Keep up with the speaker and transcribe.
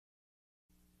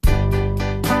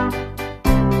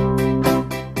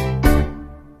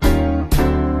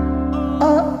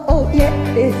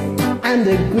Yes, I'm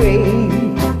the great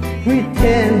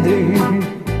pretender.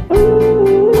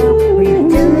 Ooh,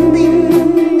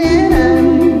 pretending that I'm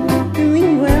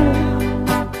doing well.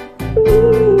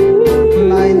 Ooh,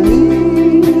 my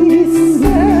knees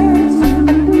hurt.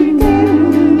 I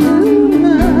pretend too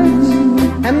much.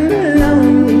 I'm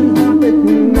lonely, but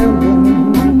no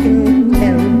one can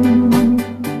tell.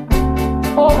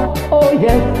 Oh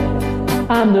yes,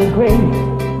 I'm the great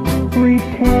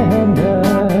pretender.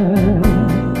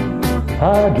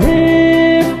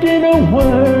 Adrift in a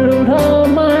world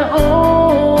of my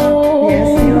own. Yes,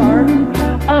 you are.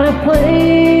 I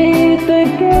played the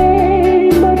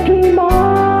game, but to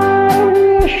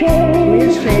my shame,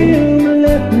 you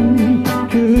left me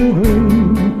to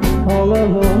grieve all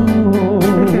alone.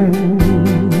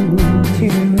 To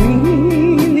me,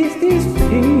 is this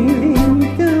feeling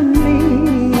to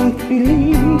make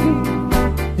believe?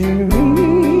 To me,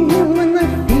 when I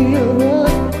feel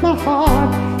what my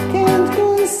heart can't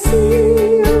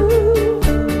conceal.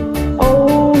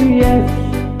 Oh yes,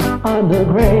 I'm the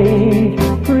great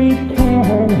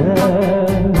pretender,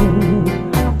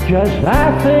 just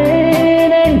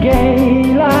laughing and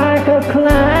gay like a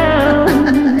clown.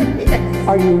 Yes.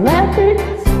 Are you laughing?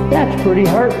 That's pretty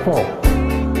hurtful,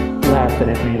 laughing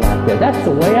at me like that. That's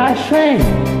the way I sing,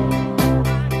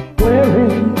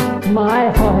 wearing my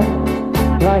heart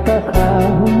like a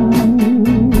clown,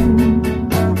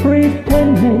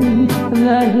 pretending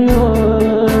that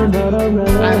you're not around.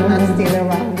 I'm not still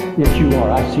around. Yes, you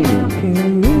are. I see you. To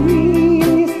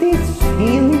me, is this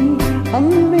feeling of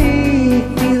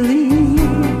make-believe?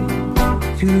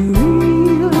 To me,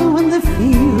 when I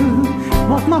feel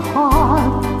what my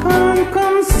heart can't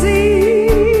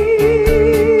conceal.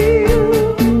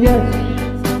 Yes,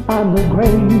 I'm the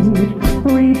great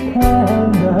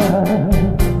pretender,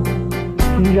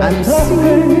 just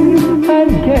laughing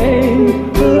and gay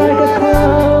like a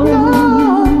clown.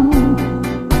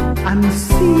 I'm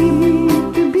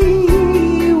seeming to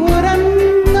be what I'm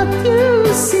not to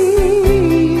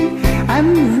see. I'm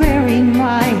wearing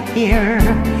my hair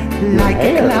like a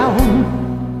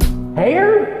clown, Hair?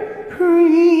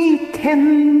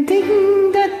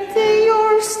 pretending that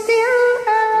you're still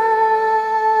around.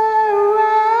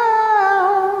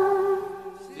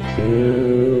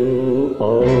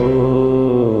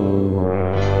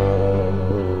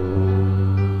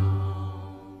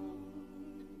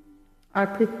 I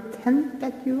pretend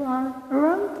that you are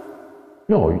around.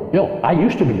 No, I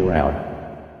used to be around,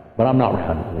 but I'm not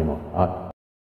around anymore.